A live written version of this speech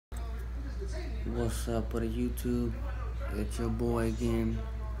What's up with YouTube? It's your boy again,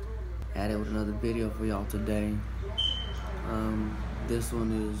 at it with another video for y'all today. This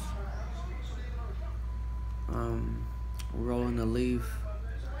one is rolling a leaf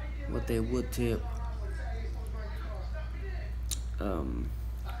with a wood tip.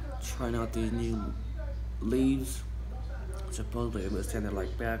 Trying out these new leaves. Supposedly it was sounded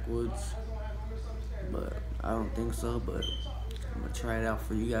like backwoods, but I don't think so. But I'm gonna try it out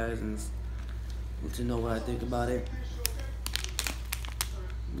for you guys and let you know what I think about it.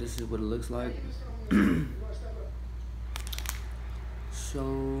 This is what it looks like.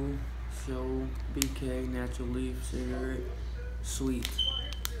 Show BK natural leaf cigarette sweet.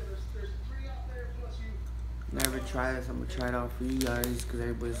 Never tried this. I'm gonna try it out for you guys because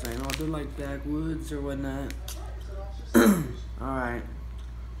everybody's saying, oh, they're like backwoods or whatnot. Alright,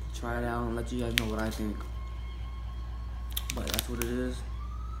 try it out and let you guys know what I think. But that's what it is.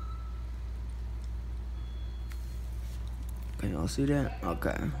 Can y'all see that?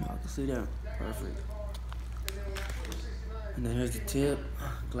 Okay, y'all can see that. Perfect. And then here's the tip,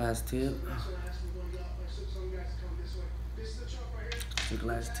 glass tip. It's a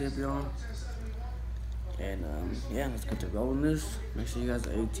glass tip, y'all. And yeah, let's get to rolling this. Make sure you guys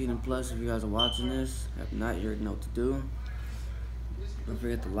are 18 and plus if you guys are watching this. If not, you already know what to do. Don't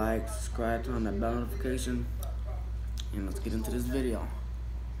forget to like, subscribe, turn on that bell notification. And let's get into this video.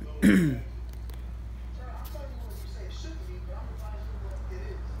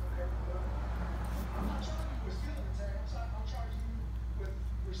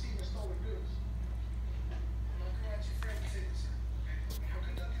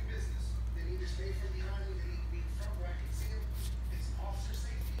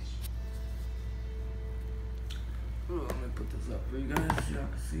 I'm gonna put this up for you guys so y'all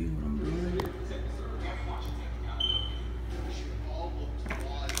can see what I'm doing.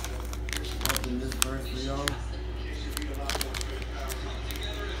 Open this first for y'all.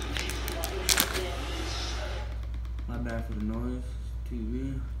 My bad for the noise.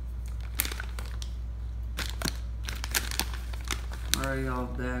 TV. Alright, y'all,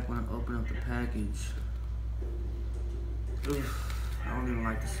 back when I open up the package. Oof, I don't even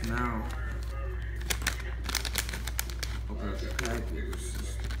like the smell. Open up the package.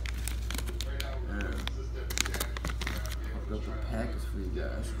 Open up the package for you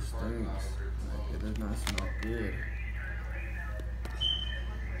guys. It stinks. It does not smell good. I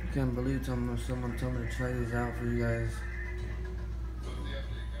can't believe someone told me to try these out for you guys.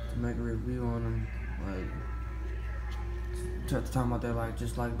 To make a review on them. Like, talking about they're like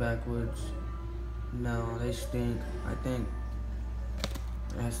just like backwoods. No, they stink. I think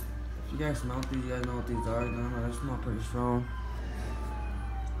if you guys smell these, you guys know what these are. No, they smell pretty strong.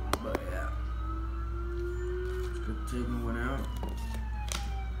 But yeah, let's go taking one out.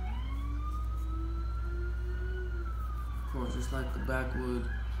 Of course, just like the backwood,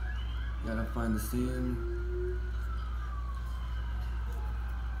 you gotta find the seam.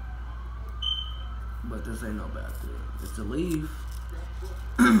 But this ain't no backwood. It's a leaf.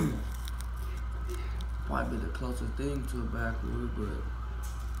 Probably the closest thing to a backwood, but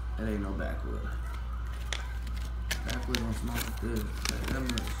it ain't no backwood. Backwood don't smell like this. That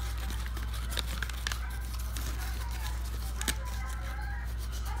much.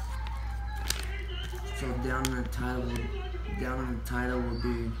 So down in the title will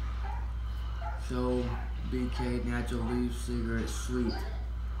be Show BK Natural Leaf Cigarette Sweet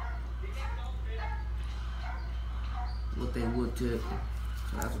with a wood tip.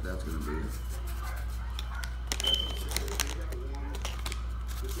 So that's what that's gonna be.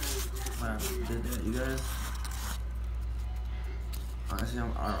 I did that, you guys. Honestly,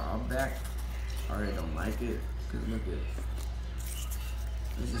 I'm back. I already don't like it. Cause look at,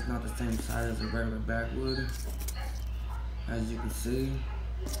 it's just not the same size as a regular backwood. As you can see,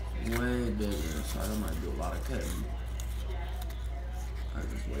 way bigger. So I might do a lot of cutting. That's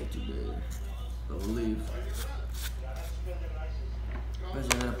just way too big. The leaf.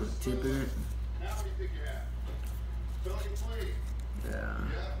 Especially I gotta put a tip in it. Yeah.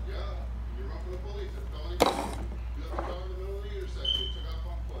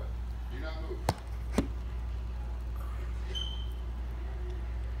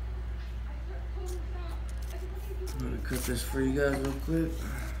 I'm gonna cut this for you guys real quick.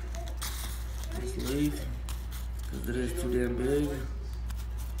 This leaf, because it is too damn big.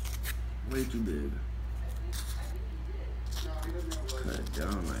 Way too big. Cut it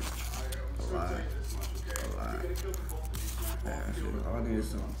down like a lot. Yeah, all I need is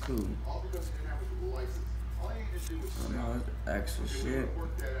something cool. Oh no, that's extra shit.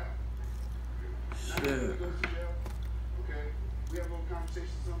 Shit. We have a little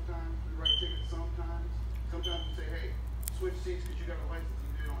conversation sometimes. We write tickets seats because you got a license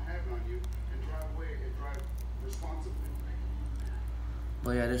and they don't have it on you, and drive away and drive responsibly.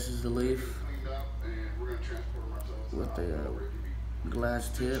 But yeah, this is the Leaf Cleaned up, and we're gonna transport them ourselves. with the glass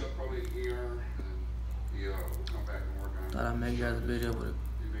tip. Probably ER, and we'll come back and work on. Thought I'd make you guys a video with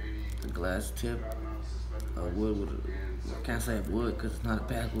the glass tip. Wood with I can't say wood because it's not a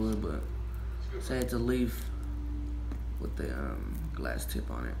backwood, but say it's a Leaf with the glass tip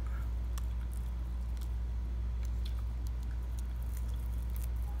on it.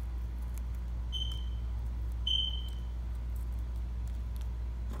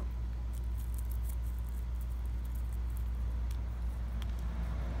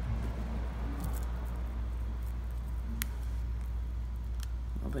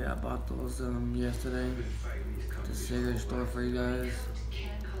 But yeah, I bought those yesterday at the cigarette store for you guys.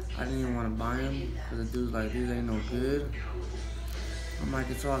 I didn't even want to buy them because the dude's like, these ain't no good. I'm like,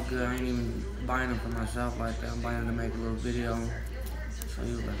 it's all good. I ain't even buying them for myself like that. I'm buying them to make a little video. So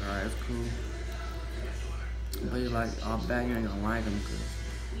he was like, alright, it's cool. But he's like, I'll bet you ain't gonna like them because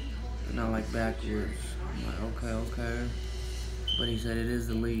they're not like backwoods. I'm like, okay. But he said it is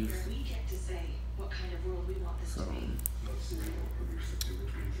the Leaf. So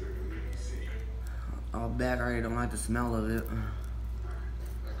I'll bet I already don't like the smell of it.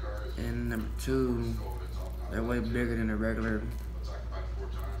 And number two, they're way bigger than a regular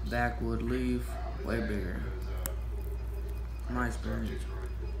backwood Leaf. Way bigger. My experience.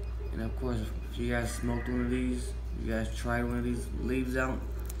 And of course, if you guys smoked one of these, you guys tried one of these leaves out,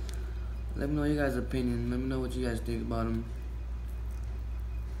 let me know your guys' opinion. Let me know what you guys think about them.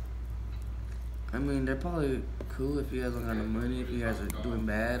 I mean, they're probably cool if you guys don't got no money, if you guys are doing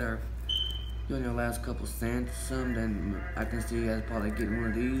bad, or you're on your last couple cents or something, then I can see you guys probably getting one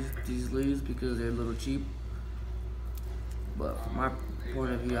of these leaves because they're a little cheap. But from my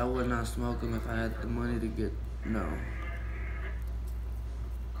point of view, I would not smoke them if I had the money to get, no.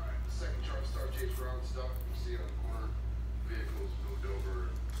 Second truck start chase route stuff. You see on the corner, vehicles moved over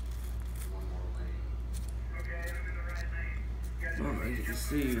one more lane. Okay, I'm in the right lane. Well, as you can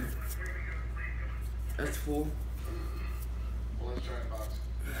see, that's full. Well, let's try a box.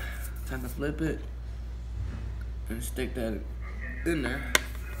 Time to flip it and stick that in there.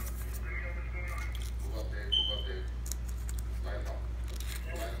 Move up, Dave. Light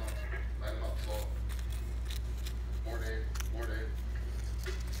him up. Slow. More, Dave.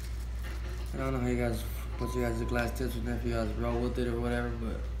 I don't know how you guys put your guys' glass tips and if you guys roll with it or whatever,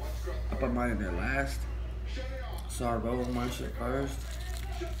 but I put mine in there last. So I roll my shit first.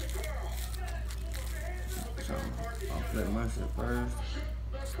 So I'll flip my shit first.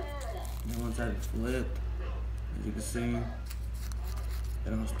 And once I flip, as you can see,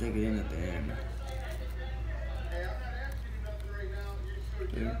 then I'll stick it in at the end.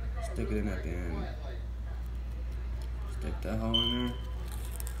 Okay, stick it in at the end. Stick that hole in there.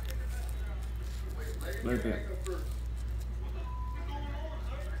 Flip it.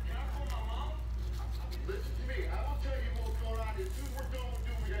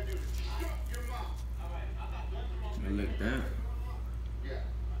 And lick that.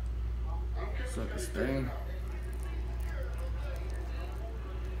 Suck the stain.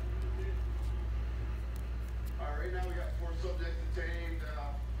 Right now we got 4 subjects detained.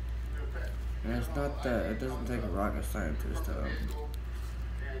 And it's not that, it doesn't take a rocket scientist to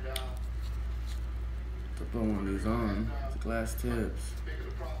put one of these on. The glass tips.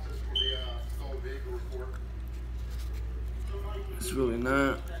 It's really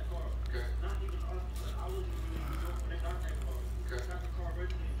not.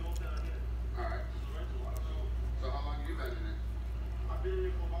 Alright. So how long have you been in it? I've been in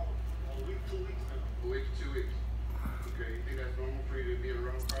it for about a week, 2 weeks now. A week, 2 weeks. Okay, you think that's normal for you to be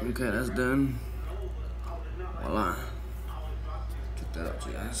around? Okay, that's done. Voila. Check that out,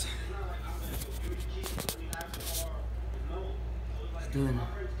 you guys. It's done.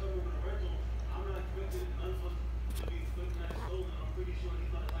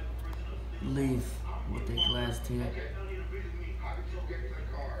 Leaf with a glass tip.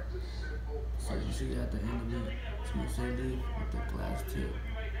 So you see at the end of it, it's gonna say Leaf with the glass tip.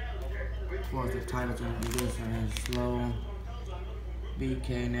 Of course, the title's gonna be this right here: Slow, BK,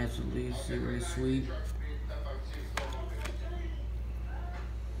 Natural Leaf, Cigarette Sweet.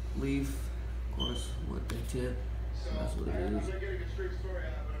 Leaf, of course, with the tip. So that's what it is.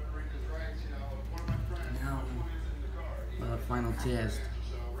 Now, final test.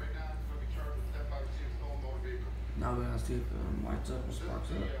 Now we're gonna see if it lights up and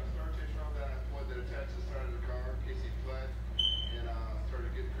sparks up.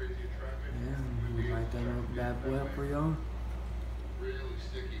 Yeah, we light that up bad boy up for y'all.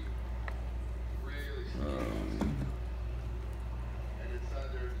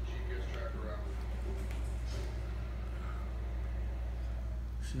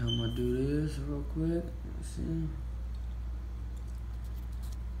 See how I'm gonna do this real quick. Let's see.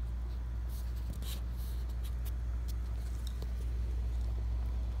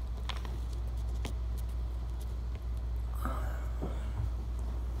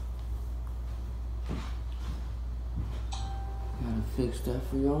 Gotta fix that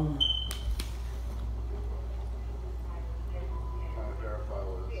for y'all.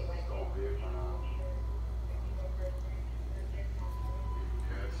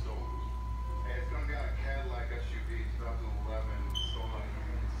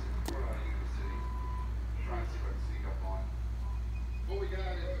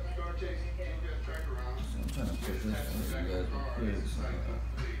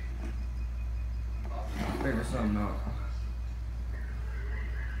 Figure something out.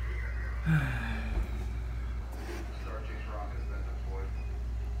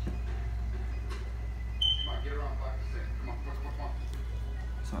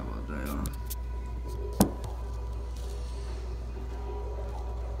 Sorry about that, y'all.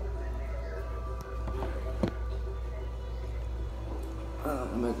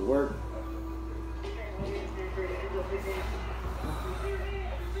 Make it work.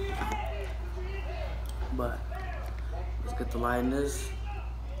 But let's get the light in this.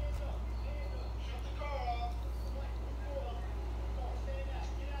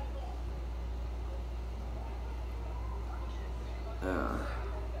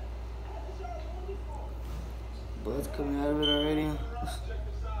 Blood's coming out of it already.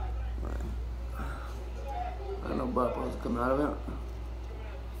 I don't know blood blood's coming out of it.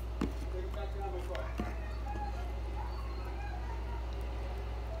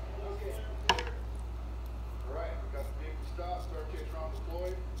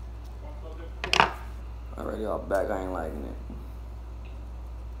 Already off back, I ain't liking it.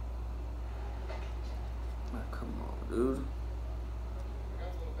 Come on, dude.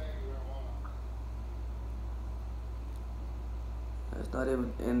 It's not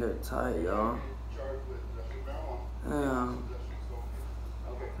even in there tight, y'all. Damn.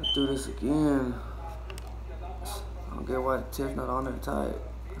 Let's do this again. I don't get why the tip's not on there tight.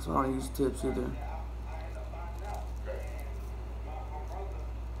 That's why I don't use tips either.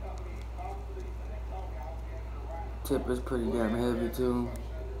 Tip is pretty damn heavy too.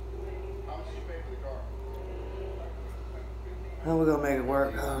 How we gonna make it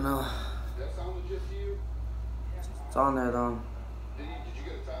work? I don't know. It's on there though. Did you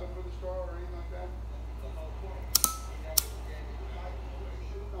get a title for this car or anything like that? You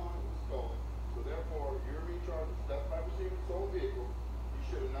should have known it was stolen. So therefore, you're being charged with theft by receiving a stolen vehicle. You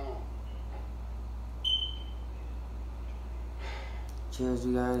should have known. Cheers,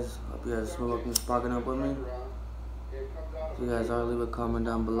 you guys. Hope you guys smoking, sparking up with me. If you guys are, leave a comment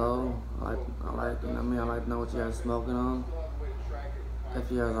down below. I like to know what you guys smoking on.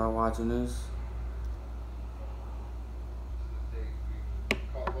 If you guys are watching this.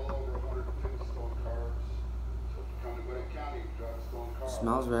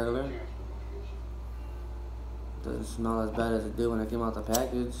 Smells regular. Doesn't smell as bad as it did when it came out the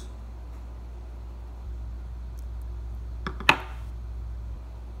package.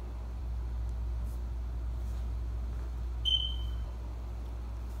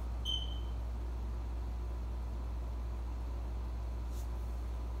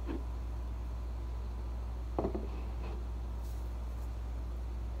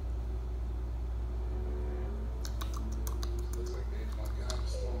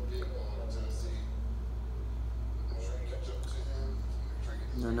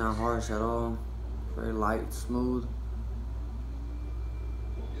 They're not harsh at all. Very light, smooth.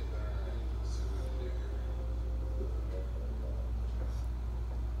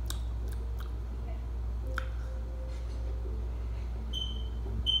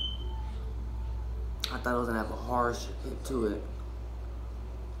 I thought it was gonna have a harsh hit to it,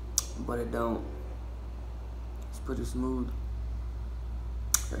 but it don't. It's pretty smooth.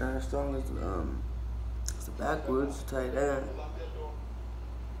 They're not as strong as the backwoods, I'll tell you that.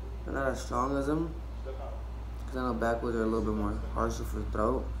 They're not as strong as them, because I know backwoods are a little bit more harsher for the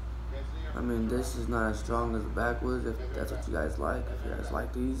throat. I mean, this is not as strong as the backwoods, if that's what you guys like, if you guys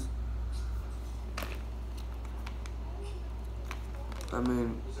like these. I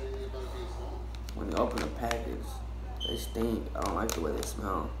mean, when you open the package, they stink. I don't like the way they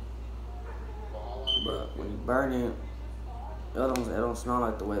smell. But when you burn it, it don't smell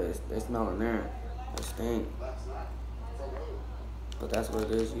like the way they smell in there. They stink. But that's what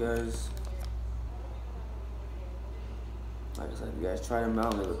it is, you guys. Like I said, if you guys try them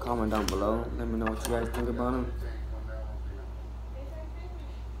out, leave a comment down below. Let me know what you guys think about them.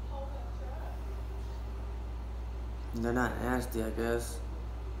 They're not nasty, I guess.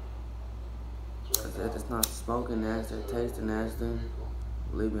 Cause if it's not smoking nasty or tasting nasty,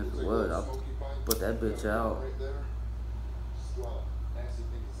 believe me, if it was, I'll put that bitch out.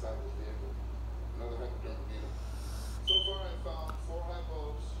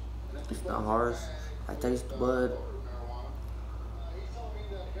 It's not harsh. I taste the bud.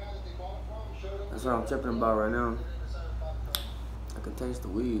 That's what I'm tripping about right now. I can taste the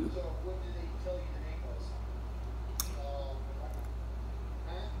weed.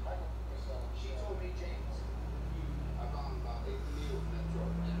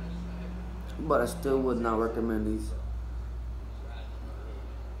 But I still would not recommend these.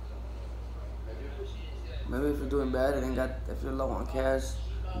 Maybe if you're doing bad and if you're low on cash,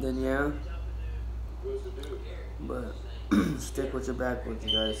 then yeah. But stick with your backwoods,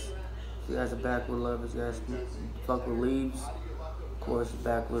 you guys. If you guys are backwood lovers, you guys fuck with leaves, of course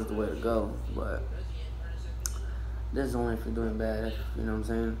backwoods the way to go. But this is only if you're doing bad, you know what I'm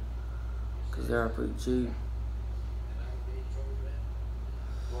saying? Cause they are pretty cheap.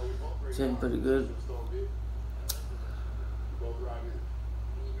 It's hitting pretty good.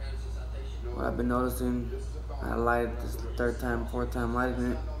 What I've been noticing, I light this third time, fourth time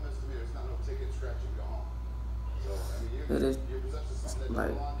lighting it. It is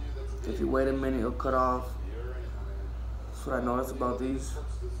like, if you wait a minute, it'll cut off. That's what I noticed about these.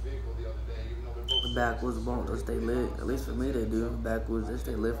 The backwoods won't, they'll stay lit. At least for me, they do. Backwoods, they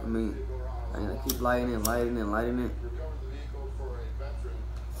stay lit for me. I'm gonna keep lighting it, lighting it, lighting it.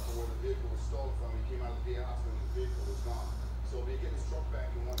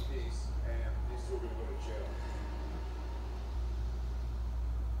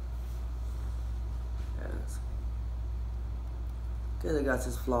 Yes. Okay, they got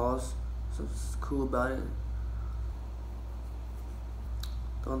its flaws, so it's cool about it.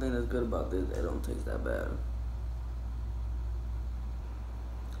 The only thing that's good about this, they don't taste that bad.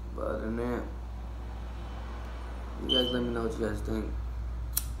 But other than that, you guys let me know what you guys think.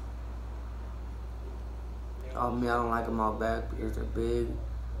 Me, I don't like them all back because they're big.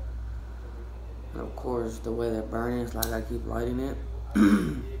 And of course, the way they're burning, it's like I keep lighting it.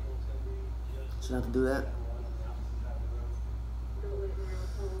 Shouldn't have to do that.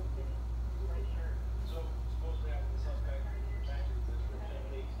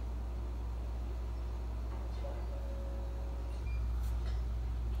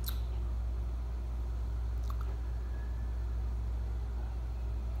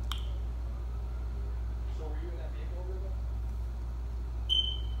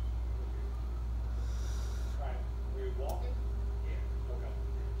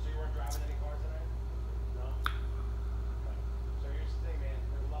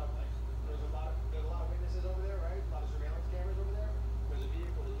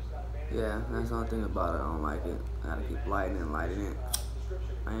 Yeah, that's the only thing about it. I don't like it. I gotta keep lighting it, lighting it.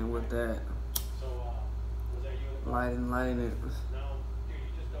 I ain't with that. Lighting it.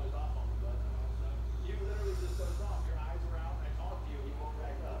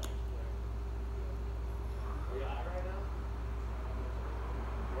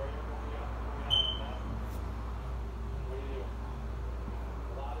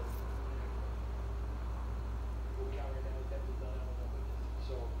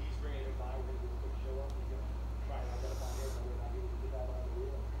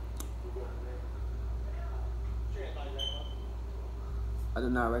 I do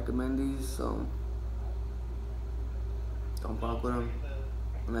not recommend these, so don't fuck with them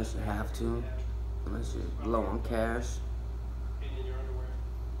unless you have to, unless you're low on cash.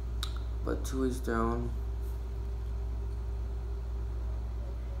 But to each their own.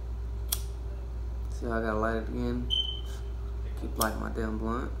 See how I gotta light it again? Keep lighting my damn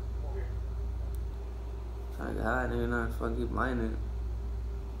blunt. Trying to get high, nigga, not fucking keep lighting it.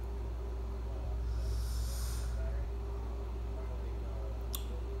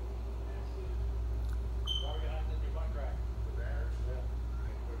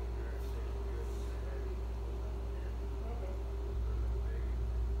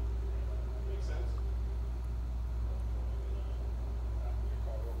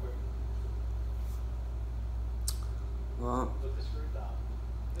 Well,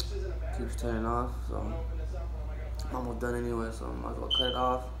 keeps turning off, so I'm almost done anyway, so I might as well cut it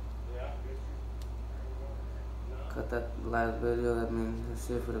off. Cut that last video. That means that's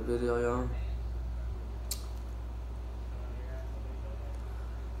it for the video, y'all.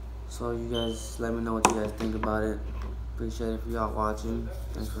 So you guys let me know what you guys think about it. Appreciate it for y'all watching.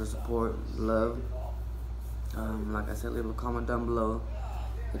 Thanks for the support, love. Like I said, leave a comment down below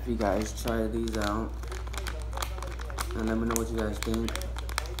if you guys try these out. And let me know what you guys think.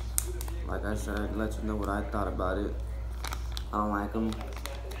 Like I said, I'd let you know what I thought about it. I don't like them.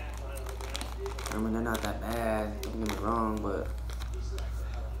 I mean, they're not that bad, don't get me wrong, but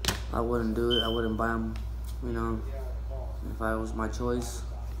I wouldn't do it. I wouldn't buy them, you know, if I was my choice.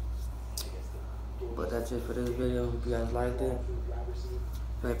 But that's it for this video. Hope you guys liked it.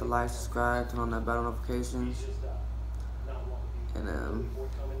 Hit the like, subscribe, turn on that bell notifications. And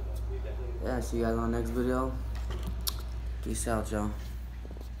yeah, see you guys on the next video. Peace out, y'all.